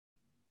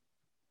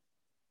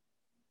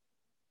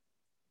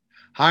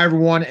Hi,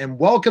 everyone, and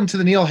welcome to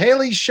the Neil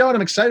Haley Show. And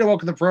I'm excited to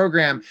welcome to the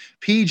program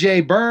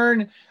PJ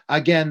Byrne.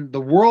 Again,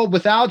 the world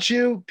without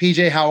you.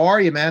 PJ, how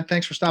are you, man?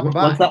 Thanks for stopping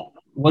by. What's up?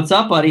 What's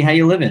up, buddy? How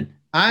you living?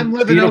 I'm It's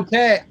living beautiful.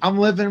 okay.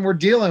 We're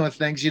dealing with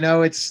things.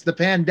 It's the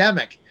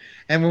pandemic.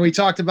 And when we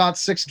talked about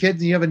six kids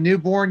and you have a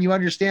newborn, you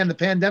understand the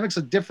pandemic's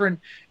a different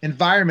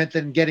environment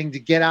than getting to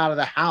get out of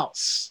the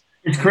house.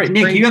 It's And it's great,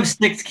 Nick. You crazy. have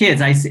six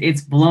kids.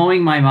 It's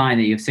blowing my mind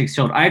that you have six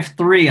children. I have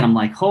three, and I'm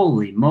like,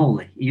 holy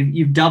moly!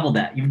 You've doubled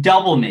that. You've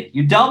doubled me.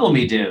 You double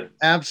me, dude.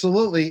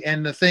 Absolutely.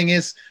 And the thing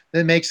is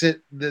that makes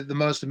it the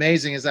most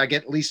amazing is I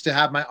get at least to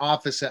have my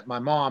office at my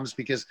mom's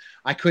because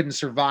I couldn't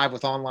survive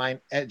with online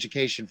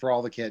education for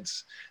all the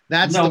kids.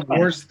 That's No the way.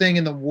 worst thing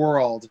in the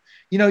world.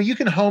 You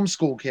can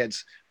homeschool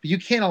kids, but you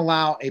can't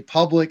allow a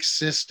public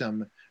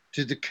system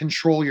to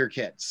control your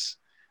kids.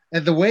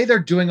 And the way they're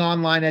doing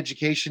online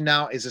education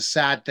now is a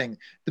sad thing.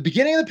 The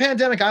beginning of the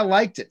pandemic, I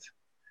liked it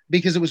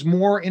because it was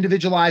more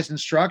individualized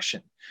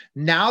instruction.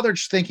 Now they're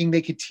just thinking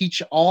they could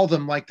teach all of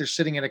them like they're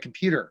sitting at a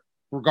computer,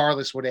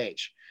 regardless what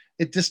age.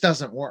 It just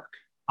doesn't work.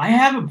 I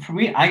have a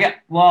pre. I got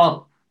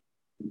well.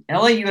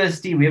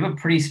 LAUSD. We have a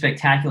pretty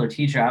spectacular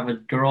teacher. I have a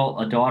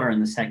daughter in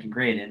the second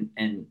grade,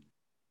 and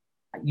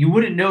you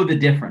wouldn't know the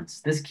difference.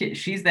 This kid,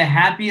 she's the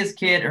happiest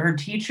kid. Her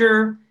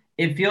teacher,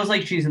 it feels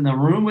like she's in the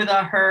room with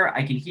her.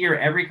 I can hear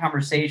every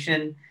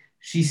conversation.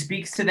 She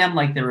speaks to them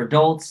like they're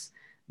adults.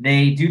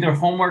 They do their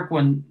homework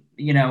when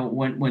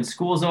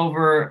school's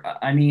over.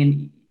 I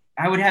mean,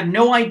 I would have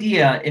no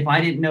idea if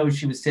I didn't know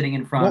she was sitting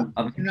in Well, front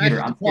of a and I computer.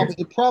 think I'm serious.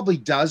 it probably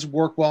does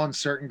work well in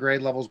certain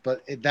grade levels,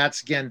 but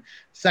that's again,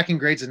 second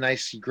grade's a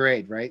nice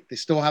grade, right? They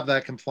still have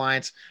that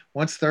compliance.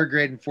 Once third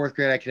grade and fourth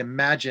grade, I can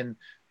imagine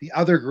the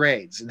other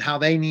grades and how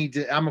they need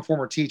to. I'm a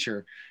former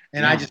teacher,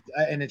 and Yeah.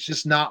 and it's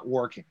just not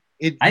working.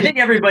 I It think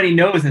everybody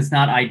knows it's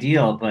not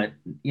ideal, but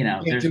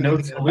can't there's do no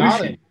anything about it.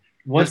 solution.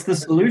 What's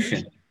There's the no solution?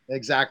 solution.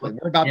 Exactly.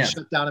 We're about to Yeah.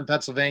 shut down in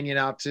Pennsylvania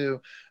now too.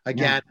 Yeah.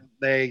 Again,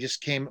 they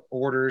just came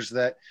orders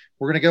that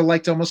we're going to go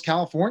like to almost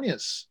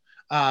California's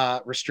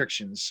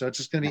restrictions. So it's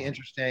just going to be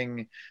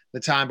interesting the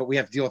time, but we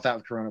have to deal with that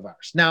with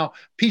coronavirus. Now,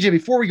 PJ,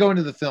 before we go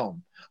into the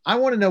film, I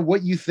want to know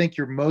what you think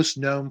you're most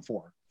known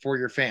for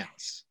your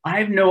fans. I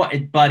have no,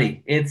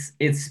 buddy.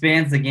 It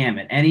spans the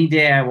gamut. Any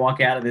day I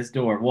walk out of this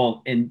door,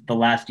 well, in the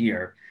last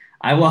year,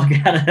 I walk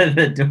out of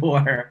the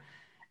door.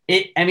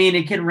 I mean,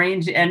 it can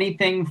range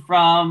anything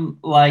from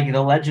like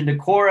The Legend of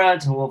Korra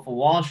to Wolf of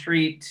Wall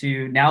Street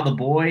to now The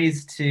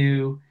Boys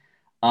to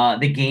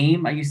the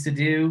game I used to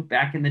do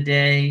back in the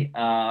day.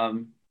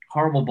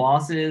 Horrible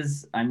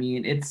Bosses. I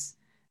mean, it's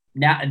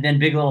now and then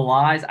Big Little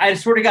Lies. I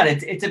swear to God,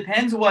 it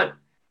depends what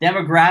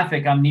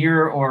demographic I'm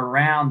near or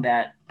around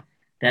that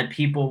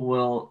people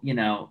will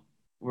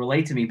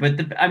relate to me.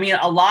 But I mean,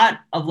 a lot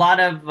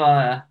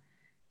of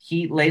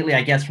heat lately,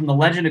 I guess, from The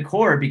Legend of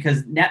Korra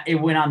because it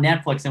went on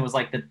Netflix and was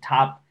like the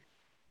top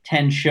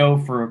 10 show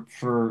for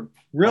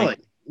Really? like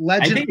I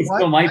Legend of think it what?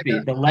 still might be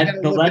the I gotta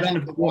the look it Legend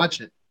up of and Korra.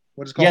 watch it.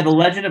 What is it Yeah, called? The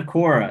Legend of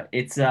Korra.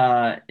 It's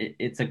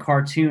a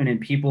cartoon and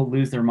people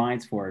lose their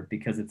minds for it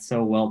because it's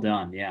so well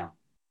done. Yeah.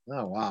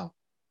 Oh wow.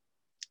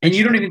 And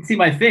you don't Interesting. even see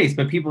my face,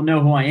 but people know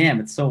who I am.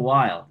 It's so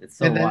wild. It's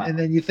so And wild.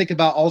 then you think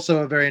about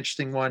also a very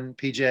interesting one,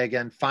 PJ,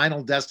 again,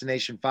 Final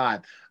Destination 5.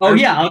 I Oh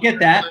remember yeah, I'll get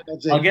that. Final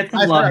I'll J. get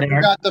some love I there.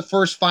 forgot the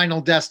first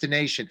Final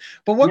Destination.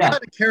 But what Yeah.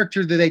 kind of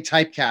character do they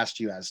typecast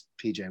you as,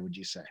 PJ, would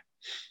you say?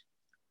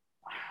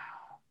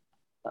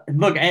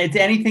 Look, it's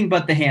anything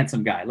but the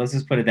handsome guy. Let's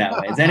just put it that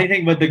way. It's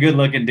anything but the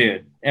good-looking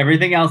dude.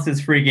 Everything else is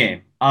free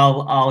game.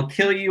 I'll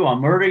kill you. I'll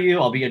murder you.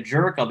 I'll be a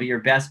jerk. I'll be your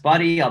best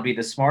buddy. I'll be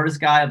the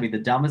smartest guy. I'll be the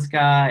dumbest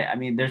guy. I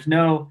mean, there's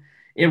no.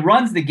 It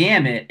runs the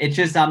gamut. It's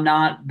just I'm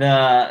not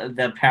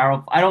the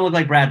powerful. I don't look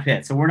like Brad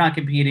Pitt, so we're not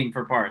competing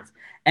for parts.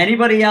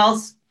 Anybody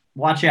else?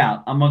 Watch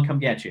out. I'm gonna come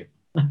get you.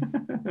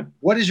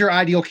 What is your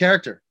ideal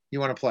character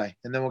you want to play?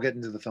 And then we'll get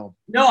into the film.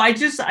 No, I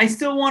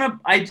still want to.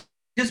 I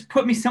just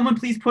put me. Someone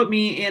please put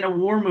me in a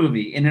war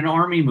movie, in an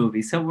army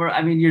movie. So we're.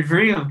 I mean, your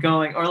dream of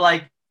going or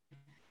like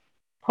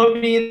put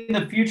me in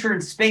the future in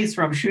space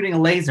where I'm shooting a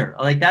laser.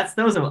 Like that's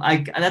those are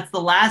like that's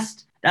the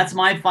last that's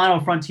my final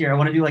frontier. I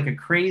want to do like a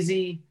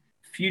crazy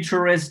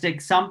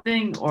futuristic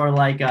something or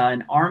like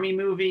an army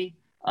movie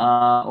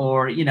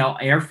or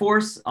Air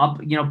Force up,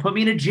 put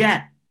me in a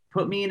jet.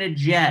 Put me in a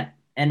jet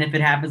and if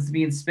it happens to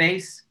be in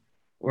space,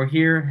 we're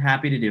here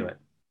happy to do it.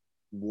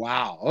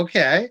 Wow.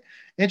 Okay.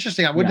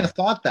 Interesting. I wouldn't Yeah. have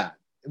thought that.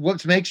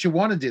 What makes you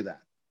want to do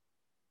that?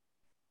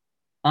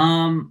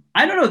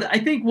 I don't know. I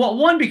think well,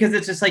 one because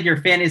it's just like your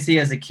fantasy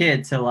as a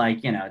kid to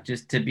like,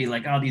 just to be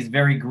like, oh, these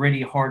very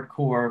gritty,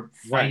 hardcore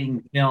Right.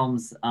 fighting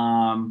films.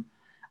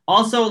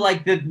 Also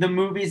like the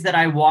movies that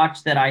I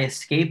watch that I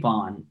escape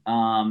on.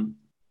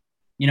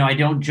 I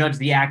don't judge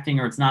the acting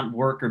or it's not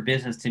work or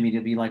business to me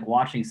to be like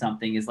watching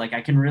something is like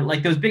I can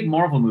like those big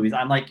Marvel movies.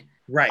 I'm like,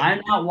 Right.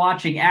 I'm not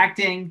watching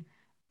acting,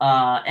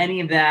 any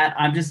of that.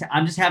 I'm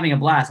just having a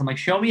blast. I'm like,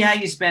 show me how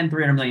you spend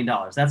 $300 million.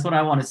 That's what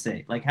I want to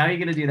see. Like, how are you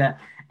going to do that?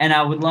 And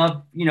I would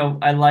love,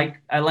 I like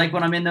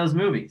when I'm in those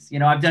movies.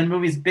 I've done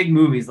movies, big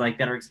movies like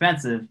that are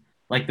expensive,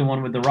 like the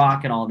one with The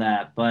Rock and all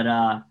that.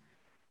 But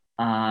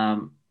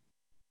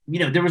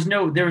there was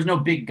no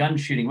big gun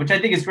shooting, which I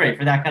think is great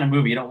for that kind of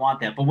movie. You don't want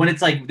that. But when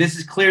it's like this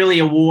is clearly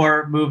a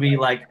war movie,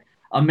 like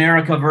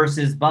America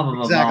versus blah blah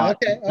blah Exactly. blah,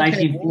 Okay.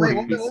 Okay.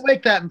 We'll 1940s.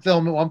 make that in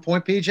film at one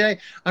point, PJ.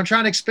 I'm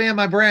trying to expand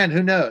my brand.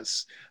 Who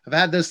knows? I've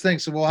had those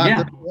things, so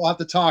Yeah, we'll have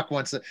to talk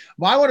once.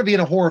 Well, I want to be in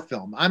a horror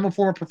film. I'm a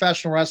former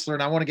professional wrestler,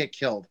 and I want to get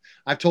killed.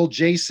 I've told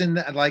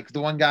Jason, like the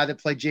one guy that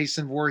played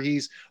Jason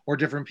Voorhees, or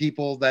different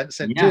people that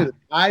said, yeah, "Dude,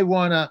 I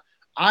wanna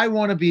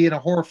be in a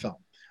horror film.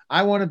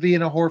 I want to be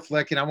in a horror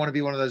flick, and I want to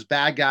be one of those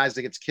bad guys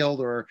that gets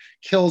killed or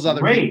kills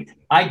other people." great.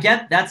 I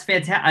get that's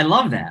fantastic. I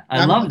love that. I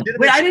I'm a love that. Wait,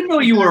 legitimate. I didn't know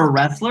you were a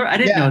wrestler. I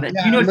didn't Yeah, know that. Do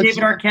yeah. you know David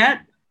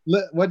Arquette?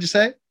 What'd you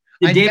say?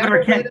 Did I David never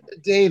made Arquette? it to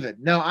David.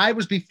 No, I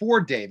was before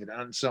David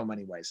in so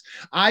many ways.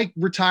 I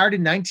retired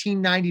in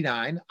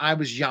 1999. I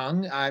was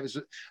young. I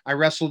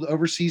wrestled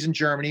overseas in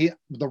Germany.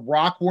 The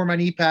Rock wore my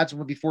knee pads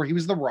before he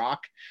was The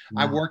Rock.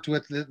 I Wow. worked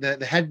with the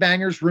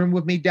Headbangers room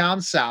with me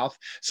down south.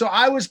 So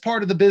I was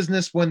part of the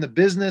business when the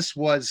business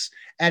was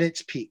at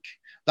its peak,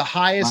 the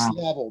highest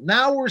Wow. level.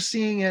 Now we're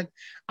seeing it.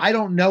 I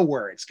don't know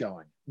where it's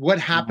going. What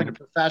happened to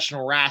Right.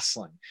 professional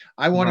wrestling?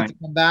 I wanted Right. to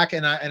come back,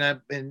 and I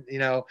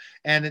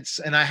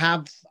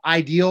have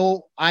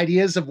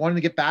ideas of wanting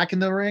to get back in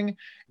the ring,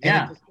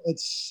 and Yeah.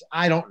 it's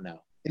I don't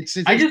know.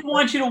 I just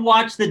want you to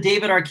watch the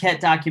David Arquette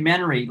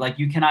documentary. Like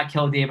you cannot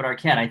kill David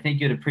Arquette. I think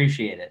you'd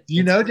appreciate it. Do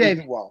you It's know pretty.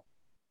 David well?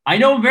 I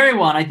know him very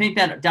well. And I think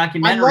that I'd love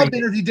documentary. to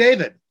interview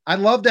David. I'd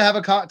love to have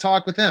a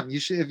talk with him. You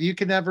should, if you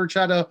can ever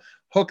try to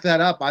hook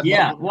that up. I'd love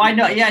Yeah. to Well, I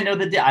interview know. him. Yeah, I know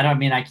that. I don't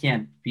mean I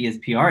can't be his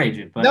PR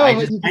agent, but No, you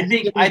I can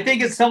think, give I me.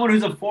 think as someone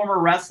who's a former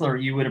wrestler,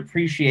 you would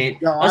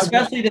appreciate, No, I will.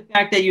 especially the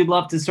fact that you'd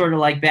love to sort of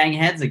like bang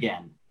heads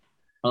again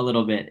a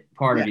little bit.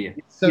 Part Yeah. of you.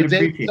 So You'd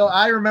Dave, appreciate so it.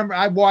 I remember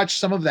I watched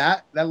some of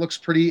that. That looks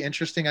pretty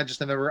interesting. I just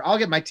never. I'll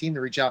get my team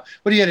to reach out.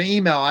 But you had an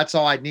email. That's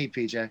all I'd need,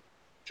 PJ.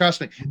 Trust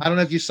me. I don't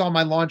know if you saw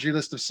my laundry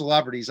list of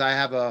celebrities. I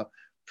have a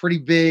pretty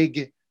big,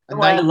 a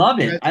Oh, I nice love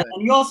it. resume. And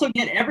you also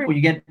get everywhere.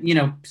 You get,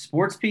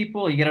 sports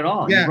people. You get it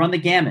all. You Yeah, run the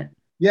gamut.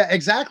 yeah,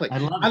 exactly. I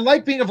love I it.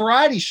 like being a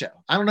variety show.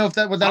 I don't know if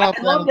that what I love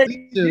that'll that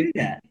lead you to, do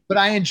that. but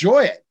I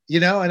enjoy it.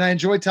 And I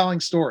enjoy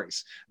telling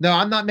stories. No,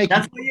 I'm not making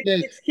That's why you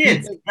have 6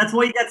 kids. That's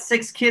why you got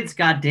 6 kids,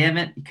 God damn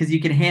it, because you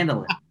can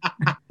handle it.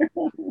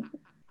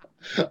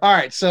 All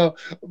right, so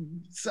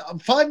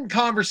fun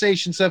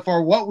conversation so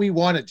far. What we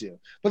want to do,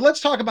 but let's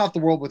talk about the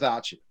world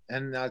without you,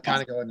 and kind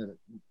Yes. of go into it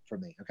for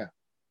me. Okay.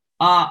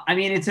 I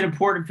mean, it's an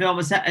important film.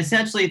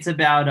 Essentially, it's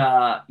about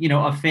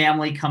a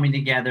family coming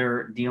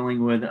together,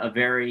 dealing with a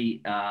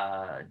very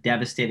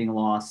devastating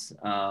loss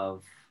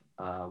of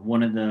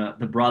one of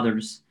the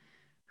brothers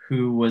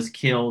who was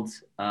killed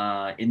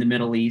in the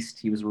Middle East.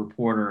 He was a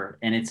reporter,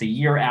 and it's a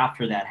year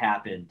after that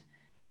happened.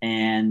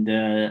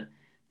 And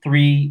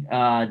three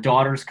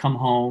daughters come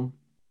home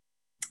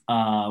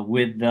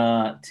with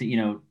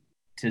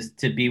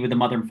to be with the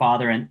mother and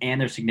father and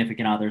their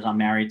significant others. I'm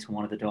married to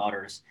one of the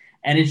daughters,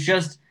 and it's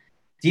just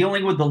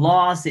dealing with the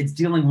loss. It's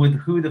dealing with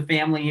who the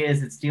family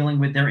is. It's dealing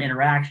with their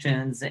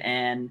interactions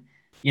and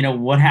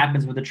what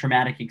happens with a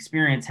traumatic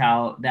experience,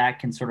 how that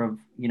can sort of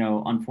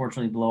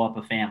unfortunately blow up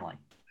a family.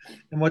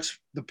 And what's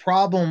the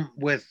problem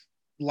with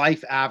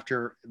life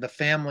after the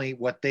family?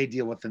 What they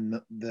deal with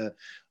in the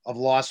of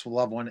loss of a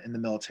loved one in the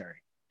military?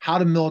 How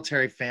do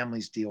military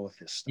families deal with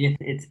this stuff?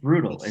 It's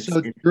brutal. It's so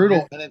It's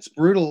brutal, and it's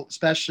brutal,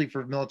 especially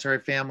for military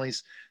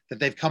families that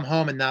they've come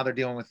home and now they're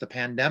dealing with the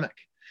pandemic.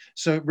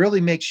 So it really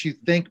makes you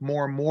think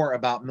more and more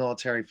about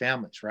military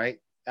families, right?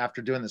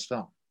 After doing this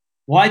film.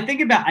 Well, I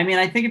think about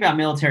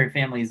military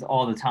families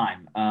all the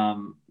time.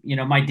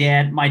 My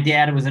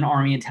dad was in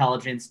Army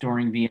intelligence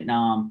during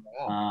Vietnam.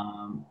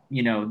 Wow.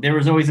 There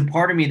was always a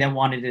part of me that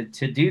wanted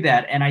to do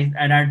that, and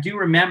I do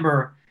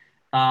remember,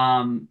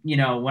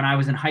 when I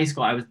was in high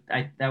school, I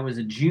was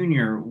a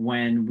junior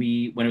when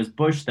it was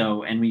Bush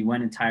though, and we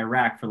went into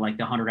Iraq for like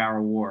the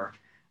 100-hour war.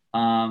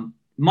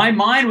 My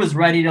mind was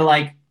ready to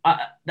like,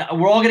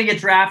 we're all gonna get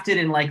drafted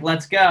and like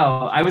let's go.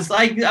 I was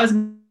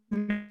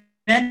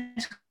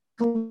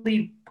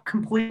mentally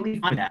completely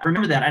fine with that. I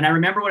remember that, and I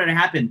remember when it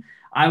happened.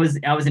 I was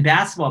in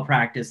basketball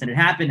practice, and it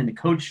happened, and the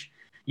coach,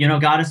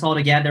 got us all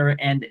together,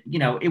 and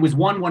it was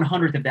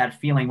 1/100th of that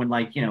feeling when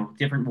like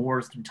different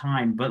wars through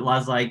time, but I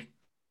was like,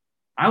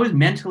 I was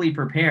mentally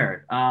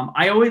prepared.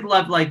 I always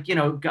loved like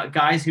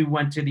guys who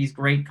went to these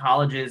great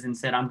colleges and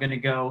said, I'm going to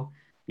go,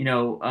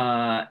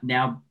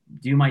 now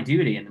do my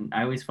duty, and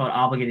I always felt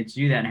obligated to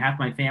do that. And half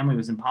my family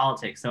was in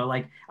politics, so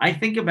like I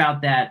think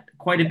about that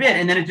quite a bit,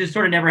 and then it just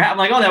sort of never happened.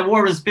 Like, oh, that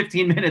war was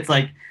 15 minutes.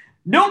 Like,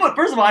 no, but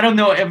first of all, I don't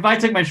know if I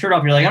took my shirt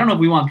off. You're like, I don't know if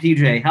we want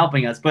PJ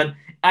helping us, but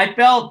I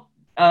felt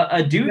a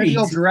Maybe duty.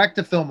 you'll direct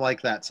a film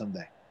like that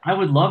someday. I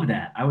would love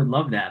that. I would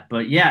love that.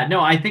 But yeah,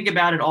 no, I think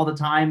about it all the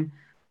time.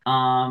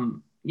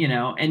 And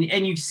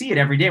you see it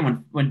every day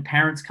when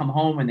parents come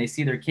home and they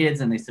see their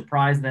kids and they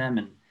surprise them,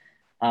 and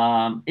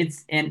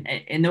it's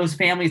and those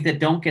families that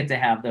don't get to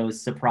have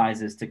those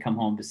surprises to come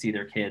home to see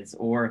their kids,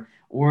 or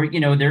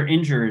they're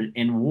injured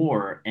in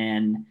war,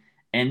 and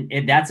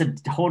that's a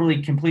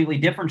totally completely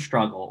different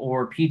struggle,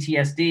 or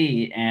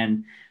PTSD,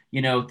 and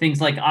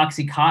things like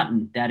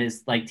OxyContin that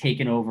is like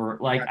taken over.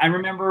 Like Right. I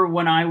remember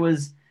when I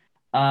was,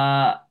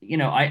 I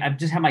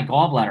just had my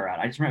gallbladder out.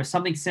 I just remember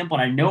something simple.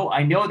 And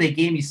I know they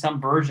gave me some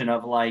version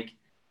of like,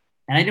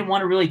 and I didn't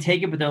want to really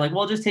take it, but they're like,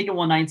 well, just take it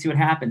one night and see what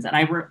happens.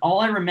 And all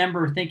I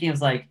remember thinking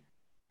was like,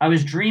 I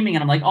was dreaming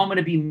and I'm like, oh, I'm going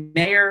to be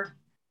mayor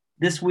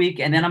this week.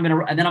 And then I'm going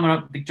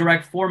to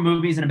direct 4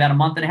 movies in about a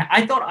month and a half.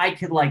 I thought I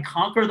could like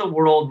conquer the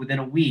world within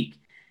a week.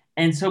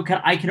 And so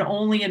I can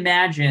only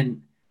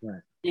imagine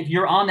Right. if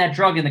you're on that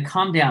drug and the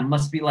come down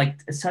must be like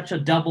such a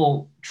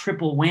double,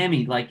 triple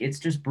whammy. Like it's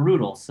just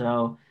brutal.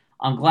 So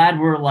I'm glad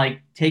we're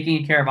like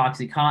taking care of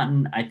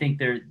OxyContin. I think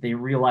they're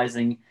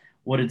realizing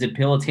what a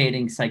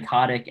debilitating,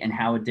 psychotic, and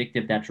how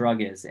addictive that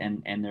drug is,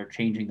 and they're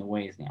changing the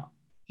ways now.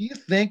 Do you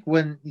think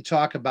when you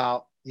talk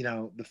about,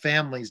 the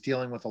families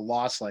dealing with a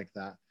loss like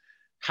that,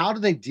 how do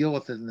they deal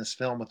with it in this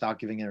film without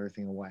giving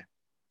everything away?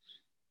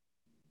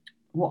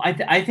 Well,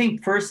 I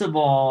think first of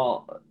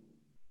all,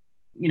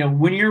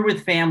 when you're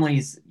with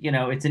families,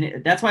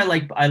 that's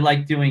why I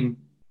like doing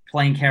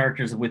playing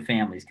characters with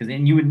families because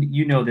and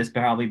you know this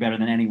probably better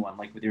than anyone,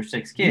 like with your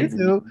 6 kids.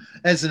 And Do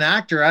as an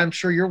actor. I'm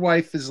sure your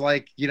wife is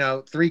like,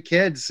 3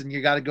 kids, and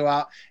you got to go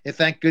out. And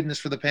thank goodness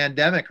for the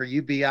pandemic, or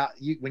you'd be out.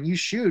 When you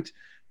shoot,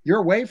 you're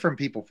away from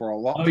people for a oh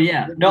long.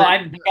 yeah, no,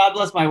 I God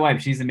bless my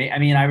wife. She's amazing. I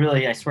mean,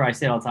 I swear I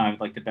say it all the time,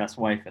 like the best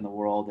wife in the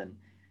world,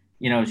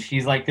 and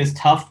she's like this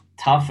tough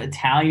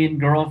Italian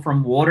girl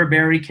from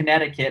Waterbury,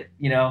 Connecticut.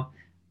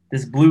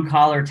 This blue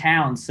collar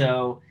town.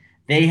 So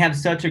they have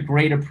such a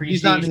great He's not in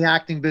appreciation. the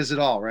acting biz at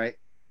all, right?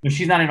 No,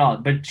 she's not at all,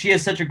 but she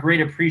has such a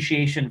great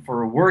appreciation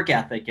for work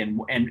ethic and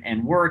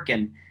work.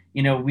 And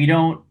we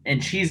don't.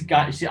 And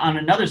on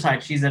another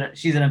side, she's an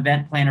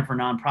event planner for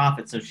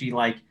nonprofits, so she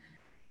like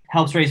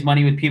helps raise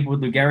money with people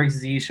with Lou Gehrig's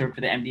disease, short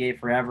for the MDA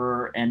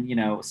Forever,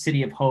 and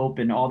City of Hope,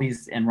 and all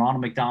these, and Ronald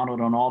McDonald,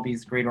 and all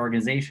these great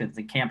organizations,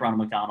 and Camp Ronald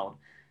McDonald.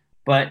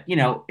 But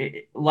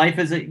life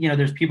is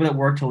there's people that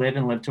work to live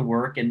and live to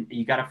work, and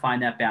you got to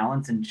find that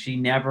balance. And she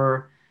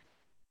never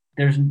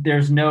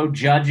there's no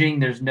judging,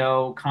 there's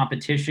no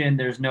competition,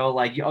 there's no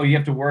like, oh, you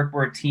have to work,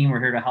 we're a team, we're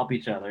here to help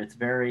each other.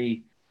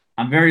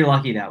 I'm very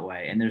lucky that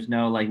way. And there's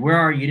no like, where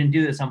are you? You didn't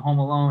do this, I'm home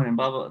alone, and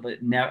blah blah, blah.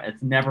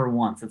 It's never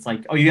once. It's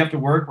like, oh, you have to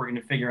work, we're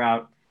going to figure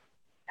out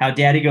how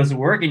daddy goes to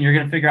work, and you're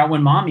going to figure out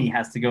when mommy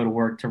has to go to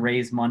work to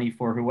raise money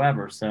for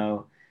whoever.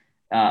 So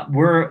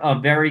we're a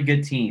very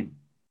good team.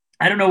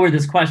 I don't know where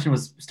this question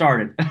was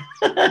started.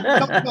 Talking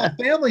about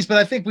families, but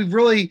I think we've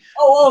really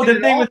The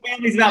thing with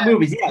families about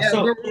movies. Yeah.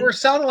 So we're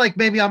sounding like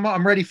maybe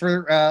I'm ready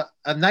for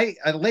a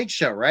late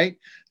show, right?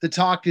 To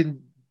talk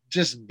and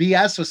just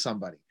BS with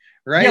somebody,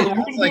 right? Yeah, we're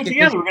going to do it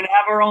together. We're going to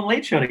have our own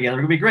late show together.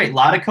 It's going to be great. A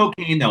lot of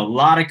cocaine, though. A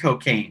lot of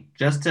cocaine.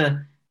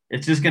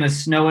 It's just going to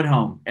snow at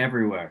home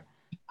everywhere.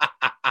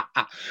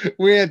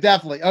 We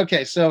definitely.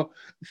 Okay, so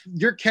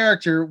your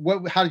character,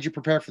 how did you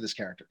prepare for this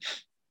character?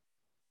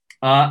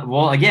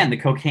 Well, again, the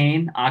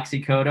cocaine,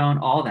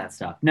 oxycodone, all that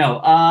stuff.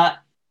 No,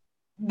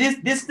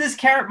 this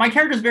character, my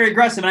character is very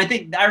aggressive, and I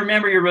think I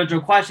remember your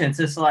original question. It's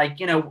just like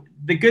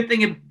the good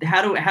thing of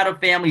how do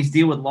families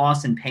deal with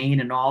loss and pain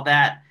and all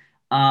that.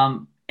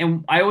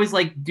 And I always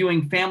like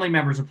doing family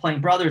members or playing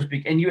brothers.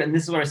 And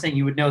this is what I was saying.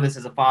 You would know this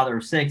as a father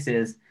of 6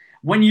 is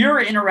when you're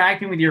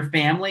interacting with your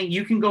family,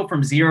 you can go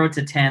from 0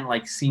 to 10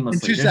 like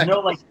seamlessly. There's seconds. no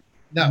like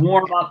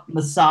warm up,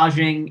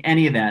 massaging,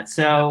 any of that.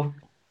 So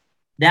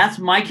that's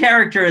my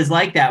character is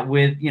like that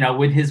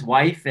with his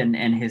wife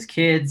and his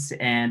kids,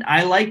 and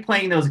I like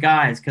playing those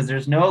guys because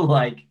there's no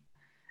like,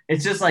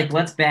 it's just like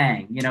let's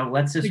bang,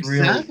 let's just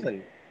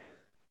really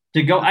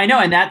to go. I know,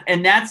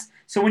 and that's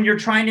so when you're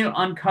trying to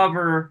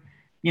uncover,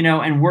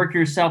 and work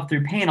yourself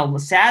through pain.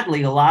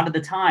 Sadly, a lot of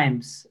the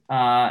times,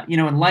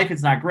 in life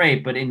it's not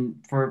great, but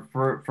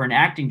for an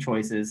acting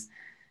choices,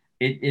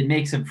 it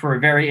makes it for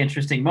very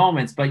interesting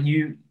moments. But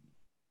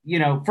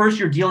first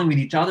you're dealing with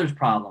each other's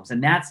problems,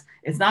 and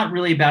it's not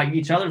really about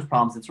each other's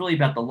problems. It's really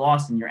about the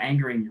loss and your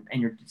anger, and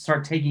you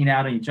start taking it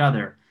out on each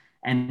other.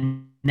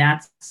 And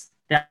that's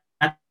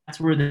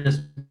where this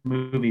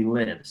movie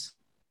lives.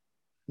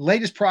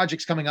 Latest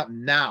projects coming up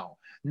now.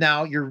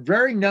 Now you're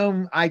very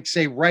known, I'd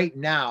say right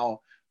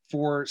now,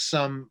 for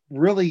some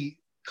really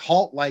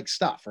cult-like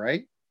stuff,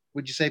 right?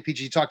 Would you say,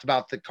 PG? You talked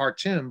about the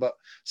cartoon, but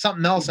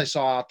something else I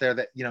saw out there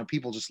that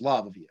people just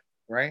love of you,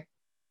 right?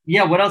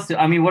 Yeah, what else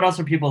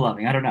are people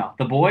loving? I don't know.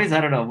 The Boys? I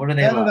don't know. What are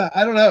they love?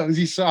 I don't know.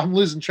 I'm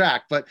losing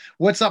track. But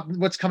what's up?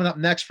 What's coming up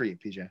next for you,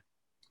 PJ?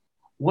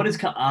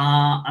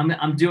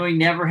 I'm doing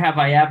Never Have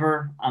I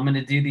Ever. I'm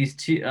gonna do these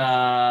two.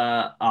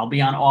 I'll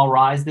be on All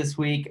Rise this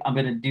week. I'm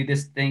gonna do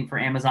this thing for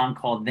Amazon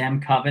called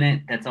Them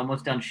Covenant. That's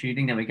almost done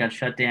shooting. That we got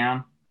shut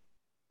down.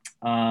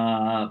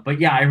 But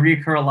yeah, I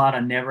reoccur a lot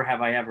on Never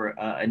Have I Ever,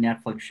 a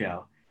Netflix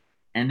show,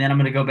 and then I'm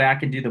gonna go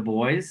back and do The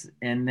Boys,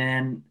 and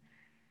then.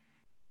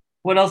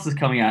 What else is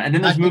coming out? And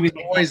then there's movies.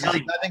 I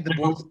think The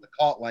Boys is the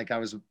cult like I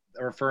was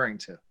referring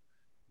to.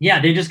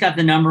 Yeah, they just got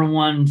the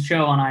 #1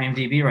 show on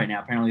IMDb right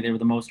now. Apparently, they were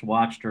the most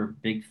watched or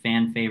big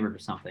fan favorite or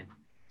something.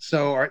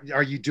 So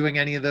are you doing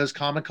any of those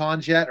Comic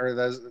Cons yet, or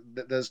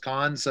those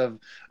cons of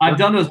I've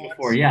virtual done those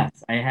before. cons?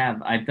 Yes, I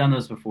have. I've done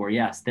those before.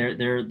 Yes,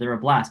 they're a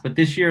blast. But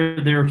this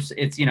year, there's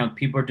it's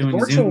people are The doing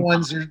virtual Zoom.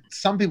 ones are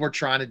some people are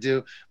trying to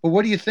do, but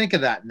what do you think of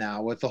that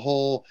now with the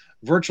whole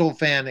virtual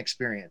fan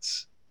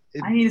experience?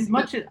 It, I mean, as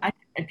much as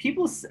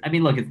people, I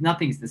mean, look, it's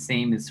nothing's the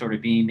same as sort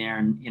of being there,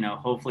 and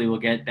hopefully we'll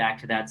get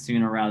back to that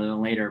sooner rather than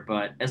later.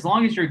 But as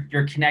long as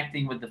you're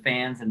connecting with the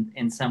fans and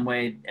in some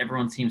way,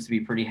 everyone seems to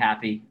be pretty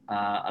happy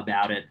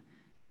about it.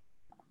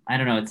 I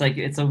don't know. It's like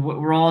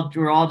we're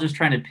all just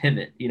trying to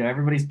pivot.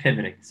 Everybody's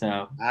pivoting.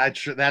 So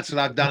that's what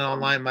I've done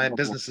online, my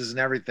businesses and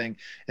everything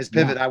is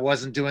yeah, pivot. I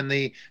wasn't doing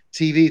the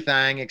TV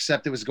thing,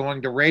 except it was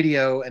going to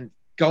radio and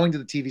going to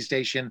the TV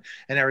station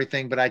and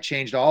everything. But I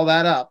changed all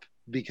that up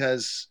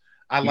because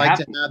I you like have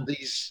to to. have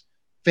these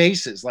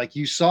faces like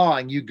you saw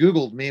and you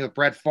Googled me with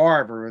Brett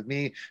Favre or with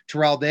me,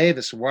 Terrell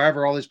Davis, or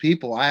wherever, all these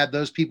people. I had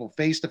those people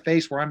face to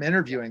face where I'm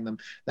interviewing them.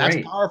 That's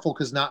Great. powerful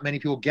because not many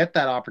people get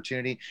that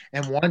opportunity.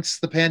 And once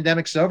the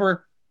pandemic's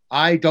over,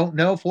 I don't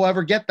know if we'll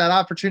ever get that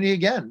opportunity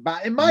again,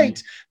 but it Yeah.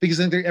 might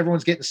because I think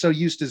everyone's getting so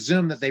used to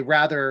Zoom that they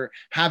rather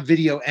have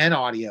video and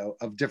audio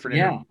of different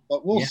interviews. Yeah.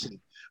 But we'll Yeah. see.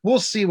 We'll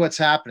see what's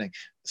happening.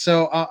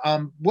 So,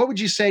 what would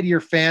you say to your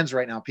fans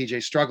right now,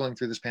 PJ, struggling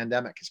through this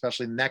pandemic,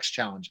 especially next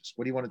challenges?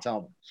 What do you want to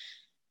tell them?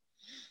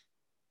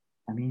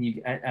 I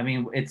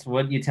mean, it's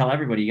what you tell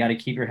everybody. You got to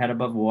keep your head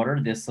above water.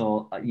 This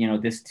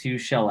too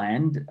shall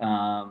end.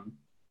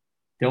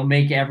 Don't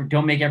make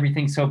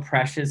everything so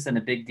precious and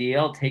a big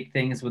deal. Take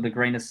things with a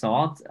grain of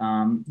salt.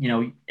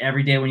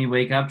 Every day when you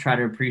wake up, try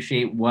to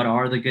appreciate what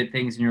are the good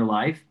things in your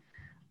life.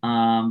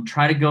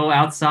 Try to go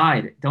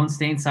outside. Don't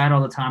stay inside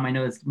all the time. I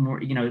know it's more,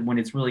 when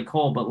it's really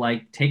cold, but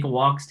like take a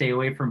walk, stay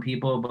away from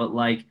people, but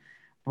like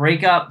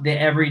break up the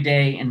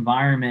everyday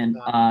environment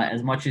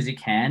as much as you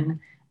can.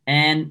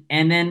 And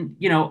then,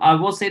 I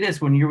will say this: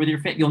 when you're with your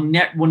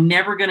family, we're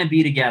never going to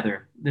be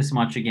together this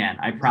much again.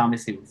 I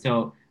promise you.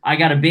 So I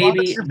got a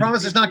baby.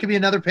 Promise there's not going to be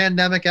another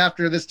pandemic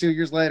after this 2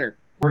 years later.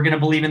 We're going to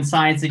believe in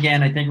science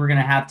again. I think we're going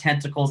to have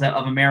tentacles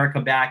of America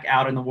back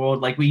out in the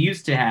world like we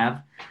used to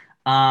have.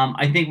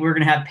 I think we're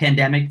going to have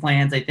pandemic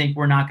plans. I think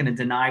we're not going to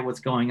deny what's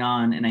going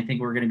on, and I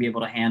think we're going to be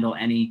able to handle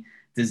any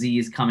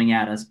disease coming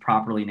at us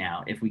properly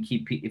now. If we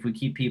keep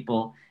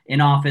people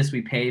in office,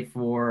 we pay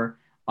for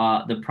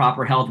the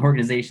proper health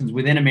organizations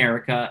within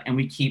America, and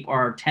we keep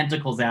our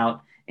tentacles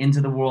out into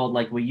the world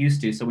like we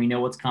used to, so we know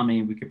what's coming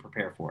and we can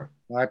prepare for it.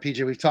 All right,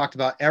 PJ, we've talked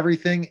about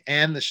everything,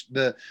 and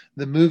the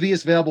movie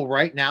is available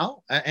right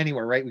now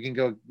anywhere, right? We can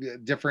go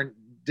different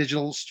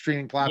digital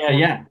streaming platforms.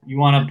 Yeah. You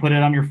want to put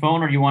it on your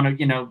phone, or you want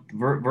to,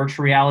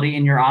 virtual reality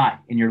in your eye,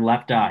 in your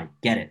left eye.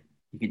 Get it.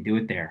 You can do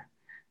it there.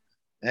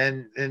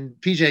 And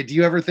PJ, do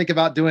you ever think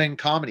about doing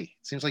comedy?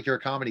 It seems like you're a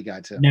comedy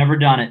guy too. Never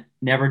done it.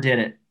 Never did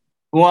it.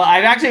 Well,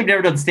 I've actually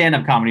never done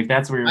stand-up comedy, if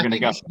that's where you're going to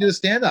go. You should do a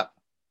stand-up.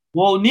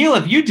 Well, Neil,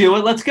 if you do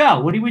it, let's go.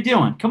 What are we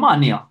doing? Come on,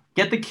 Neil.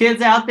 Get the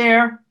kids out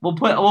there. PJ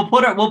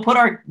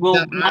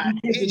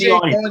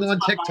going on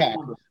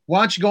TikTok. Why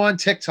don't you go on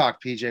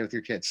TikTok, PJ, with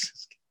your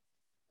kids?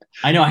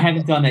 I know I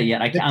haven't done that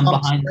yet. I'm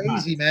behind.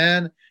 Crazy,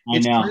 man.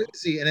 It's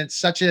crazy, and it's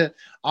such an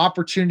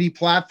opportunity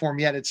platform.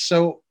 Yet it's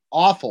so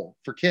awful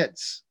for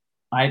kids.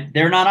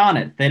 They're not on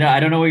it. I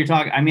don't know what you're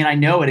talking. I mean, I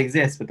know it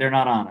exists, but they're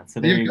not on it.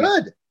 So you're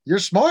good. You're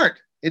smart.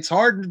 It's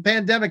hard in the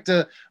pandemic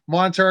to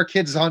monitor our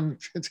kids on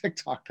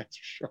TikTok. That's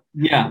for sure.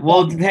 Yeah.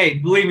 Well, hey,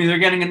 believe me, they're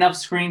getting enough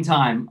screen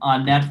time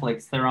on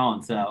Netflix, their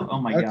own. So,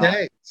 oh my God.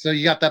 Okay. So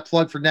you got that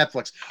plug for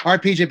Netflix. All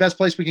right, PJ, best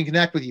place we can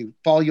connect with you,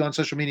 follow you on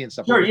social media and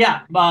stuff. Sure.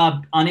 Yeah.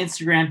 On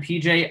Instagram,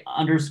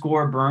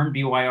 PJ_Byrne,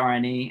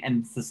 BYRNE.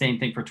 And it's the same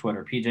thing for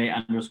Twitter,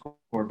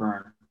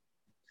 PJ_Byrne.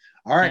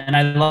 All right. And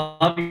I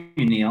love you,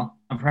 Neil.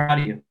 I'm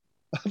proud of you.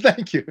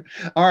 Thank you.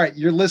 All right.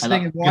 You're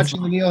listening and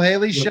watching the Neil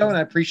Haley Show, and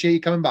I appreciate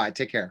you coming by.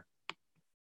 Take care.